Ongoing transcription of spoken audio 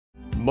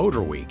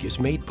MotorWeek is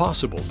made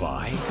possible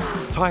by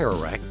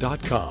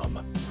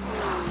TireRack.com,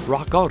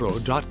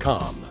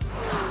 RockAuto.com,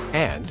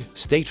 and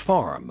State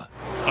Farm.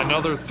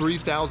 Another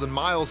 3,000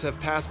 miles have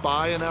passed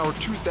by in our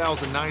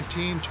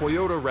 2019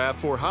 Toyota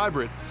RAV4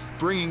 Hybrid,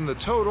 bringing the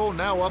total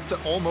now up to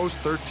almost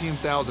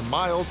 13,000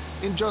 miles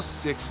in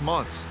just 6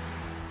 months.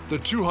 The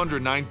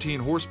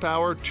 219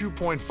 horsepower,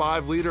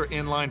 2.5-liter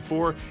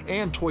inline-4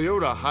 and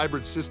Toyota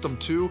Hybrid System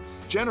 2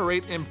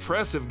 generate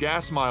impressive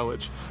gas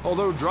mileage,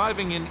 although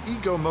driving in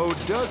eco mode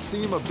does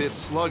seem a bit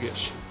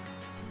sluggish.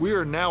 We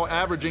are now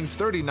averaging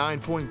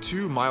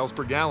 39.2 miles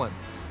per gallon.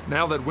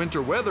 Now that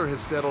winter weather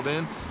has settled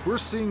in, we're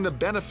seeing the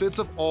benefits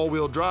of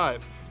all-wheel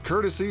drive,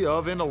 courtesy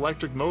of an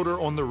electric motor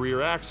on the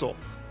rear axle.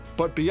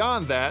 But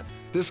beyond that,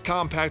 this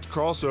compact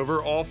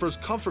crossover offers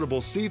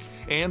comfortable seats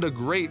and a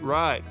great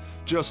ride.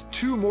 Just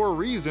 2 more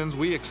reasons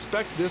we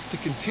expect this to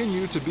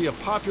continue to be a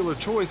popular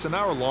choice in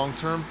our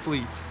long-term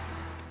fleet.